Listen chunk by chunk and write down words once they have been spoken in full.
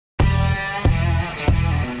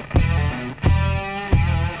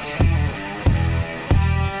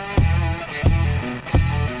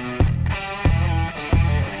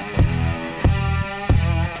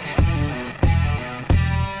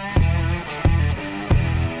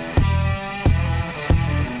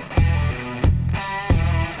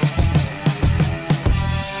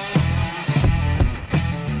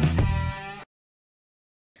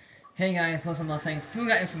Hey guys, what's up, Mustangs?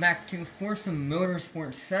 Welcome back to Forza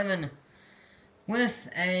Motorsport 7 with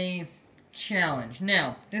a challenge.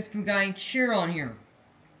 Now, this Bugatti Chiron here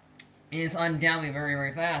is undoubtedly very,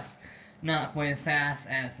 very fast. Not quite as fast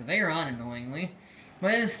as the Veyron, annoyingly,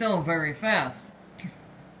 but it is still very fast.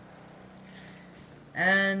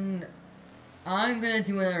 And I'm gonna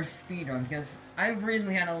do another speedrun because I've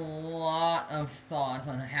recently had a lot of thoughts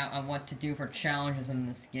on what to do for challenges in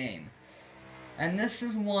this game. And this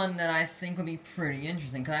is one that I think would be pretty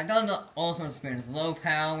interesting, because I've done all sorts of speedruns. Low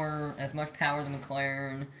power, as much power as a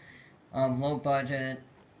McLaren, low budget,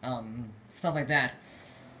 stuff like that.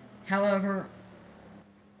 However,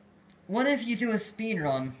 what if you do a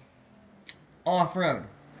speedrun off-road?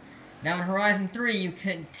 Now in Horizon 3 you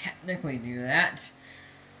can technically do that,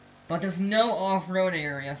 but there's no off-road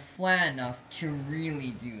area flat enough to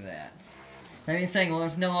really do that. Now you're saying, well,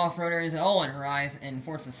 there's no off-road areas at all in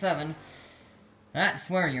Forza 7. That's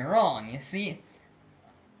where you're wrong. You see,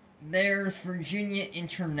 there's Virginia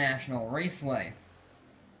International Raceway.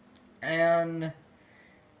 And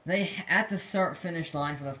they, at the start-finish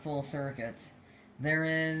line for the full circuit, there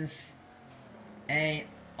is a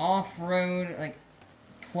off-road, like,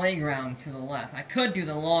 playground to the left. I could do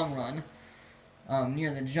the long run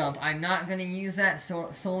near the jump. I'm not going to use that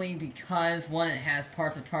solely because, one, it has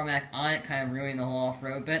parts of tarmac on it, kind of ruining the whole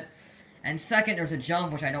off-road bit. And second, there's a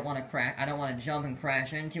jump which I don't want to crash. I don't want to jump and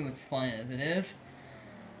crash into, as fun as it is.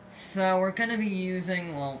 So we're going to be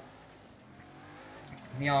using, well,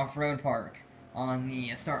 the off-road park on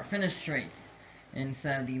the start-finish straights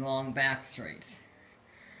instead of the long back straights.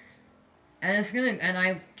 And it's gonna. And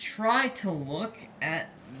I've tried to look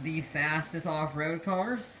at the fastest off-road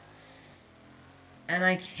cars, and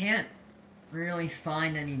I can't really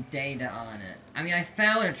find any data on it. I mean, I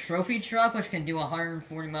found a trophy truck which can do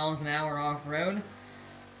 140 miles an hour off-road,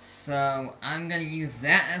 so I'm gonna use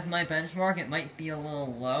that as my benchmark. It might be a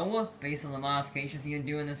little low based on the modifications you can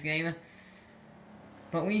do in this game,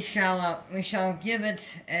 but we shall give it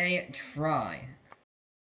a try.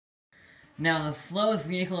 Now, the slowest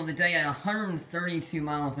vehicle of the day at 132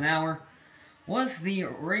 miles an hour was the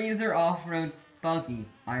Razor off-road buggy,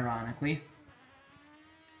 ironically.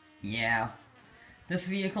 Yeah. This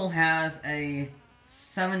vehicle has a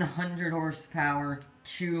 700 horsepower,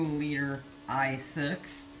 2-liter i6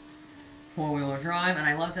 four-wheel drive, and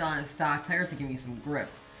I left it on its stock tires to give me some grip.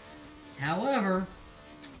 However,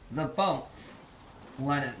 the bumps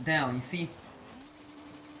let it down. You see,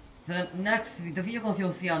 the vehicles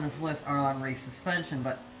you'll see on this list are on race suspension,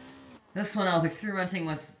 but this one I was experimenting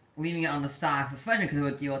with leaving it on the stock suspension because it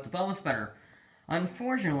would deal with the bumps better.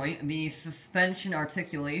 Unfortunately, the suspension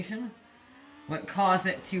articulation would cause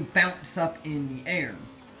it to bounce up in the air,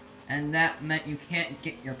 and that meant you can't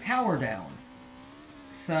get your power down.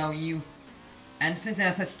 So and since it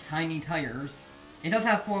has such tiny tires, it does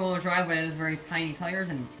have four-wheel drive, but it has very tiny tires,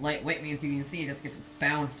 and lightweight means you can see it just gets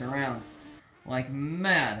bounced around like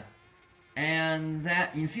mad. And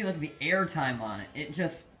that, you see, look at the air time on it. It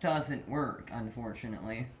just doesn't work,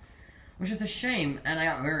 unfortunately. Which is a shame, and I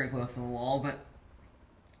got very close to the wall, but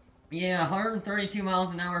yeah, 132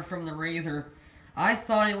 miles an hour from the Razor. I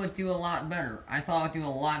thought it would do a lot better.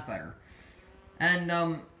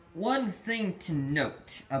 And, one thing to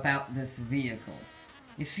note about this vehicle.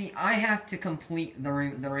 You see, I have to complete the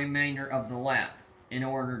remainder of the lap in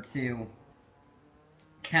order to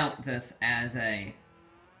count this as in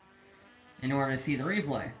order to see the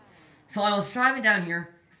replay. So I was driving down here,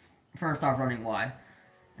 first off running wide,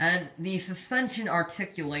 and the suspension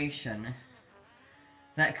articulation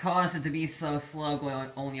that caused it to be so slow,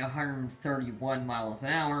 going only 131 miles an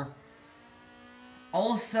hour,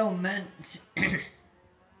 also meant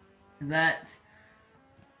that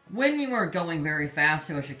when you are going very fast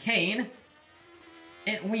to a chicane,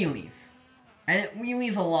 it wheelies. And it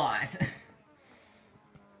wheelies a lot.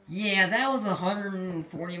 Yeah, that was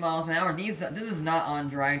 140 miles an hour. This is not on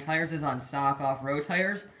dry tires, this is on stock off-road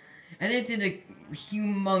tires. And it did a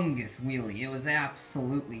humongous wheelie. It was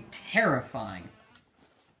absolutely terrifying.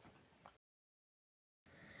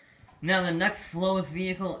 Now, the next slowest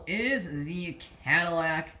vehicle is the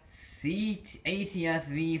Cadillac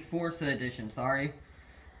ATS-V Forza Edition, sorry.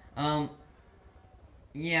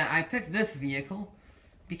 Yeah, I picked this vehicle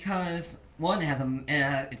because, one,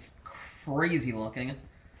 it's crazy looking.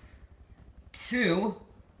 Two,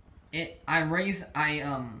 it has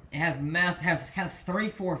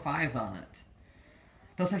 345s on it.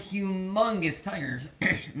 Those are humongous tires.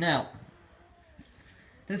 Now,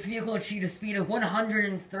 this vehicle achieved a speed of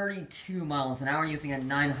 132 miles an hour using a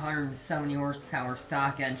 970 horsepower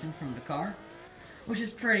stock engine from the car, which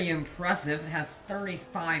is pretty impressive. It has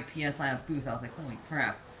 35 PSI of boost. I was like, holy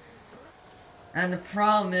crap. And the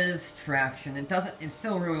problem is traction. It's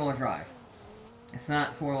still rear-wheel drive. It's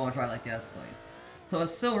not four-wheel drive like the Escalade. So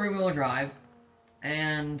it's still rear-wheel drive,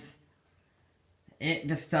 and it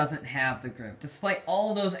just doesn't have the grip. Despite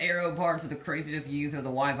all those aero parts of the crazy diffuser, the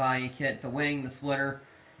wide-body kit, the wing, the splitter,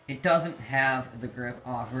 it doesn't have the grip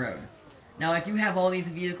off-road. Now, I do have all these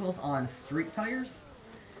vehicles on street tires,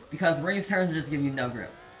 because race tires will just give you no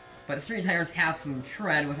grip. But the street tires have some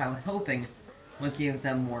tread, which I was hoping would give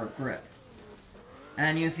them more grip.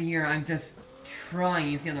 And you see here, I'm just trying,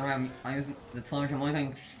 you see on the right, I'm using the telemetry, I'm only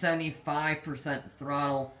going 75%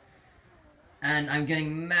 throttle, and I'm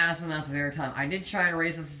getting massive amounts of airtime. I did try to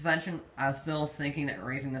raise the suspension. I was still thinking that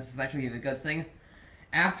raising the suspension would be a good thing.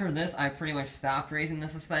 After this, I pretty much stopped raising the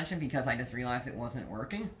suspension because I just realized it wasn't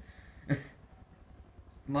working.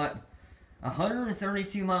 But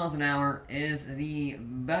 132 miles an hour is the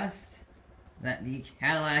best that the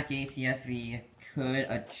Cadillac ATS-V could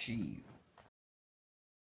achieve.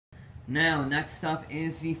 Now, next up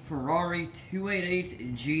is the Ferrari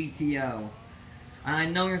 288 GTO. I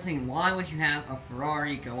know you're thinking, why would you have a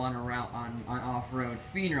Ferrari go on a route on off-road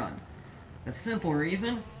speedrun? The simple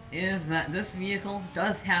reason is that this vehicle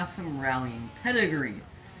does have some rallying pedigree.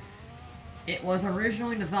 It was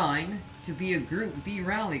originally designed to be a Group B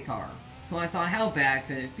rally car, so I thought, how bad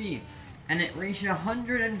could it be? And it reached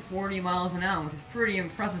 140 miles an hour, which is pretty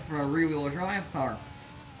impressive for a rear-wheel drive car.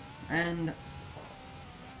 And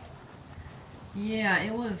yeah,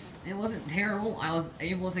 it wasn't terrible. I was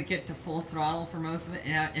able to get to full throttle for most of it.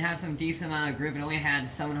 It had some decent amount of grip. It only had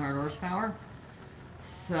 700 horsepower,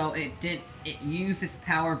 so it used its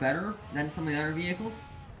power better than some of the other vehicles.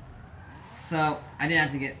 So I didn't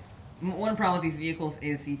have to get. One problem with these vehicles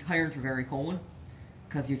is the tires were very cold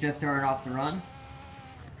because you just started off the run.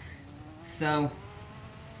 So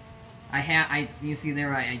you see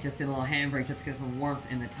there, I just did a little handbrake just to get some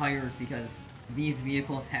warmth in the tires because these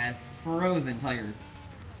vehicles had frozen tires,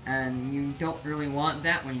 and you don't really want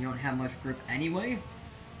that when you don't have much grip anyway.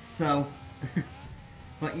 So,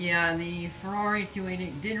 but yeah, the Ferrari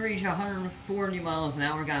 288 did reach 140 miles an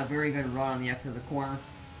hour, got a very good run on the exit of the corner.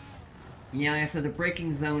 Yeah, like I said, the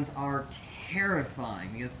braking zones are terrifying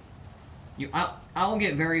because I'll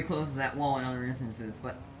get very close to that wall in other instances,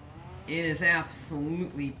 but it is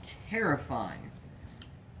absolutely terrifying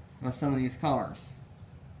with some of these cars.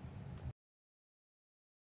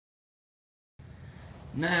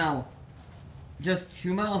 Now, just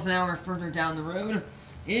 2 miles an hour further down the road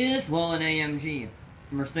is, well, an AMG,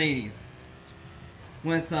 Mercedes,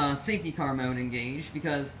 with safety car mode engaged,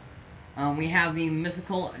 because we have the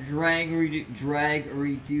mythical drag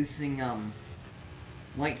reducing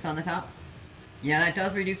lights on the top. Yeah, that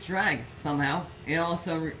does reduce drag somehow. It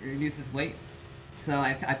also reduces weight, so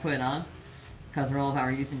I put it on because we're all about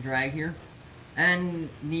reducing drag here. And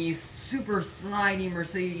the super slidey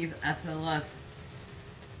Mercedes SLS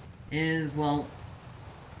is, well,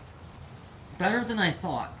 better than I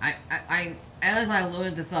thought. As I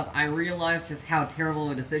loaded this up, I realized just how terrible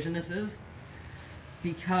of a decision this is,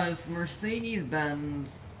 because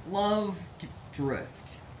Mercedes-Benz love to drift.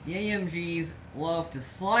 The AMGs love to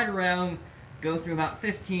slide around, go through about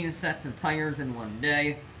 15 sets of tires in one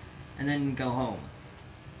day, and then go home.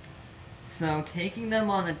 So taking them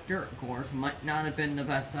on a dirt course might not have been the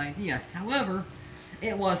best idea. However,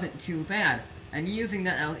 it wasn't too bad. And using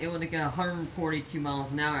that, I was able to get 142 miles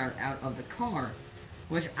an hour out of the car,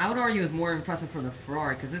 which I would argue is more impressive for the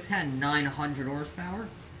Ferrari, because this had 900 horsepower.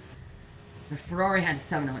 The Ferrari had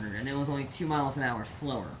 700, and it was only 2 miles an hour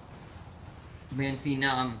slower. But you can see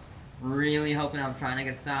now I'm really hoping I'm trying to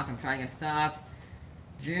get stopped. I'm trying to get stopped.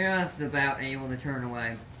 Just about able to turn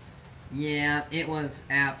away. Yeah, it was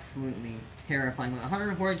absolutely terrifying.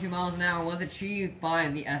 142 miles an hour was achieved by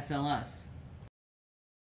the SLS.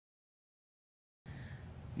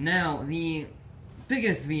 Now, the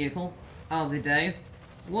biggest vehicle of the day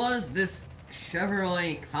was this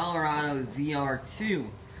Chevrolet Colorado ZR2.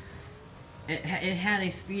 It had a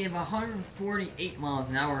speed of 148 miles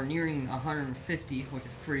an hour, nearing 150, which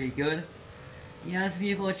is pretty good. Yeah, this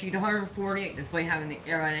vehicle achieved 148 despite having the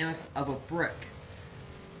aerodynamics of a brick.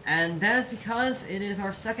 And that is because it is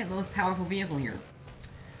our second most powerful vehicle here.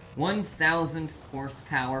 1,000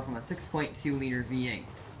 horsepower from a 6.2 liter V8.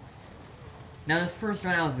 Now, this first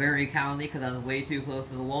run I was very cowardly because I was way too close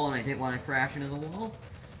to the wall and I didn't want to crash into the wall.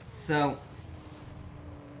 So,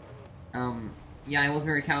 yeah, I was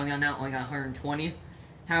very cowardly on that, only got 120.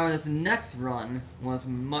 However, this next run was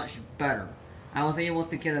much better. I was able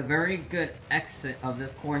to get a very good exit of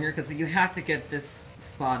this corner here, because you have to get this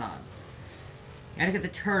spot on. You have to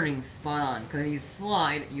get the turning spot on, because if you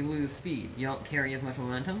slide, you lose speed. You don't carry as much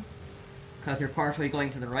momentum, because you're partially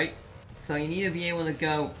going to the right. So you need to be able to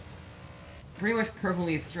go pretty much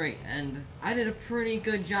perfectly straight, and I did a pretty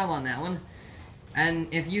good job on that one. And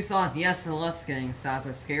if you thought the SLS getting stopped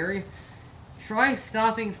was scary, try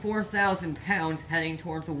stopping 4,000 pounds heading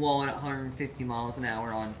towards a wall at 150 miles an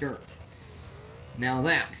hour on dirt. Now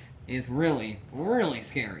that is really, really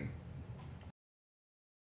scary.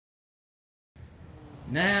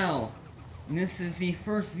 Now, this is the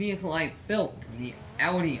first vehicle I built, the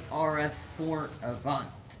Audi RS4 Avant.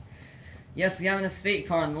 Yes, we have an estate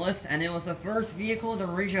car on the list, and it was the first vehicle to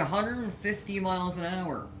reach 150 miles an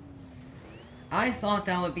hour. I thought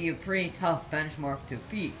that would be a pretty tough benchmark to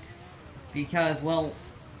beat, because, well,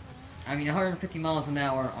 I mean, 150 miles an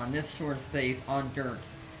hour on this short space on dirt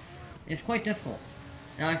is quite difficult.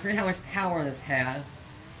 Now, I forget how much power this has,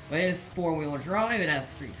 but it is four-wheel drive, it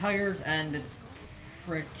has 3 tires, and it's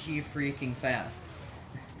pretty freaking fast.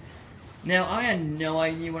 Now, I had no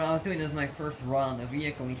idea what I was doing. This is my first run on the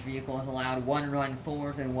vehicle. Each vehicle is allowed 1 run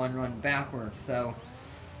forwards and 1 run backwards, so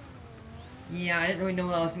yeah, I didn't really know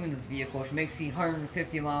what I was doing with this vehicle, which makes the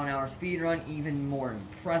 150 mile an hour speed run even more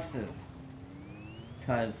impressive.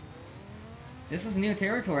 Because this is new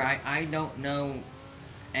territory. I don't know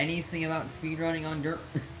anything about speedrunning on dirt.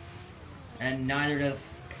 And neither does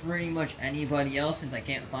pretty much anybody else, since I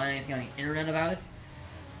can't find anything on the internet about it.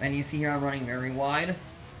 And you see here I'm running very wide.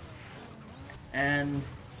 And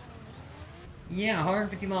yeah,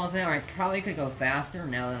 150 miles an hour. I probably could go faster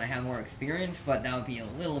now that I have more experience, but that would be a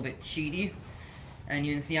little bit cheaty. And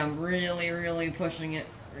you can see I'm really pushing it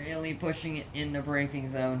in the braking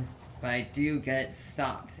zone, but I do get it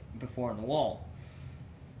stopped before the wall.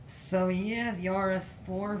 So yeah, the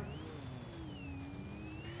RS4,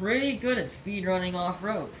 pretty good at speedrunning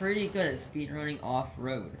off-road. Pretty good at speedrunning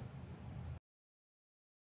off-road.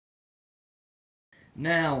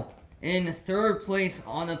 Now, in third place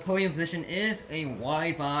on the podium position is a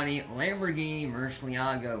wide-body Lamborghini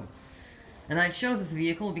Murcielago. And I chose this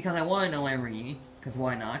vehicle because I wanted a Lamborghini, because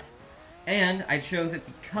why not? And I chose it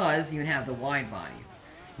because you have the wide body.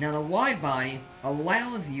 Now, the wide body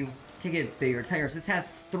allows you to get bigger tires. This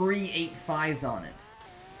has 3 8.5s on it,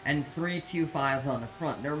 and 3 2.5s on the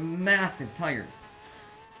front. They're massive tires.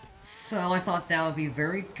 So I thought that would be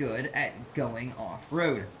very good at going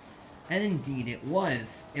off-road. And indeed it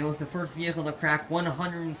was. It was the first vehicle to crack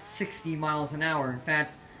 160 miles an hour. In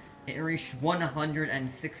fact, it reached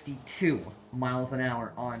 162 miles an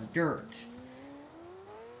hour on dirt,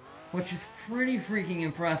 which is pretty freaking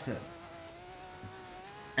impressive.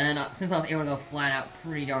 And since I was able to go flat out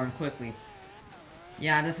pretty darn quickly.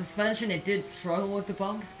 Yeah, the suspension, it did struggle with the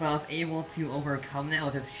bumps, but I was able to overcome that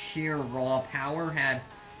with its sheer raw power. Had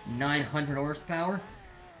 900 horsepower.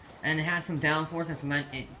 And it had some downforce, which meant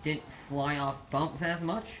it didn't fly off bumps as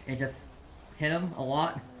much. It just hit them a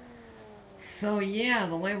lot. So yeah,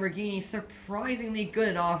 the Lamborghini surprisingly good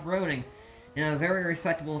at off-roading, in a very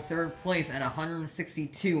respectable third place at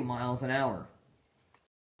 162 miles an hour.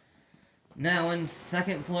 Now in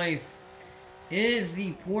second place is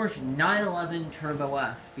the Porsche 911 Turbo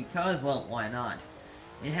S, because, well, why not?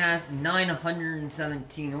 It has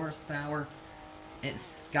 917 horsepower,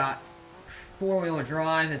 it's got 4-wheel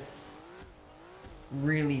drive, it's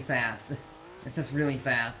really fast. It's just really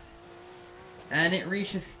fast. And it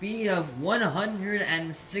reached a speed of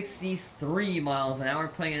 163 miles an hour,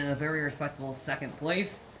 putting it in a very respectable second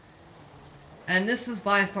place. And this is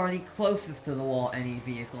by far the closest to the wall any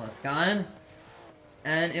vehicle has gotten.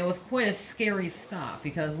 And it was quite a scary stop,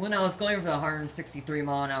 because when I was going for the 163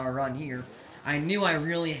 mile an hour run here, I knew I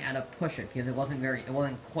really had to push it, because it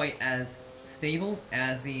wasn't quite as stable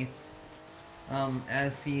as the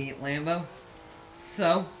Lambo.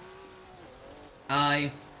 So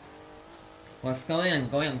I was going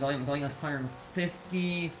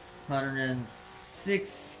 150,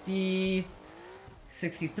 160,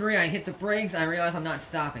 63, I hit the brakes, I realized I'm not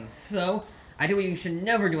stopping. So I do what you should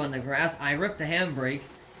never do on the grass. I ripped the handbrake,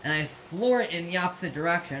 and I floored it in the opposite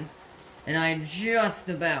direction, and I just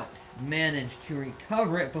about managed to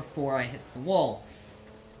recover it before I hit the wall.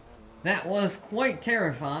 That was quite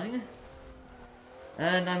terrifying,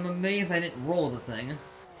 and I'm amazed I didn't roll the thing.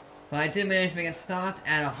 But I did manage to make it stop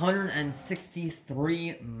at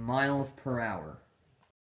 163 miles per hour.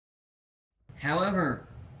 However,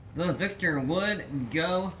 the victor would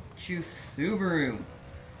go to Subaru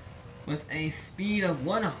with a speed of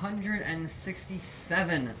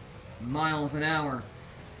 167 miles an hour.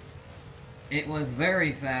 It was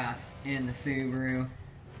very fast in the Subaru.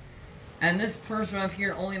 And this person up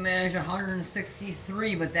here only managed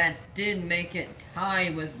 163, but that did make it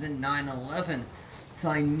tied with the 911. So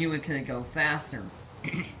I knew it couldn't go faster.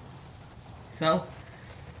 So,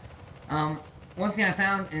 one thing I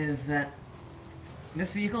found is that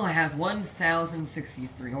this vehicle has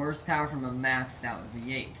 1,063 horsepower from a maxed out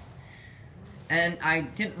V8. And I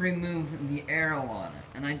didn't remove the aero on it.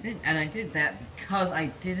 And I did that because I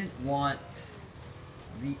didn't want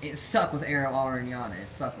it stuck with aero already on it. It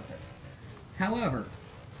stuck with it. However,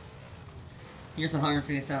 here's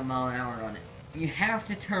 167 mile an hour on it. You have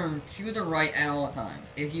to turn to the right at all times.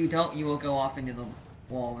 If you don't, you will go off into the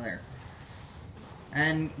wall there.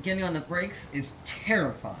 And getting on the brakes is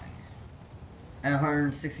terrifying at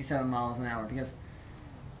 167 miles an hour because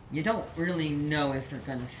you don't really know if you're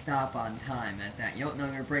going to stop on time at that. You don't know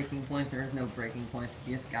your braking points. There is no braking points.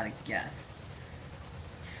 You just gotta guess.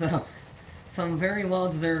 So, some very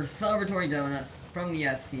well-deserved celebratory donuts from the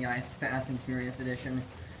STI Fast and Furious Edition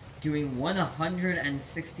doing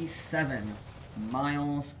 167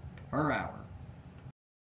 miles per hour.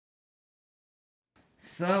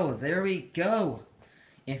 So, there we go.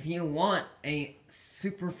 If you want a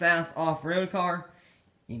super fast off-road car,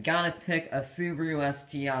 you gotta pick a Subaru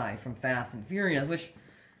STI from Fast and Furious, which,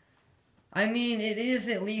 I mean, it is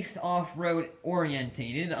at least off-road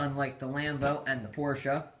orientated, unlike the Lambo and the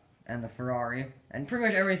Porsche and the Ferrari, and pretty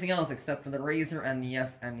much everything else except for the Razor and the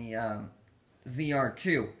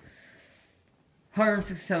ZR2.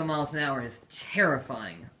 167 miles an hour is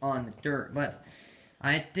terrifying on the dirt, but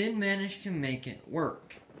I did manage to make it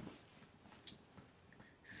work.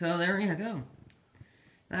 So there you go.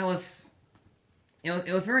 That was...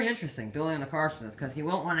 It was very interesting building the cars for this, because you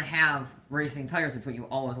won't want to have racing tires, which you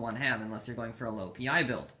always want to have unless you're going for a low PI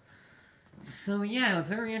build. So yeah, it was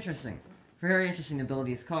very interesting. Very interesting to build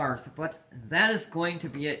these cars, but that is going to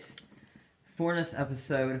be it for this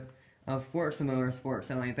episode of Forza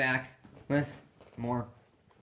Motorsports, and I'll be back with more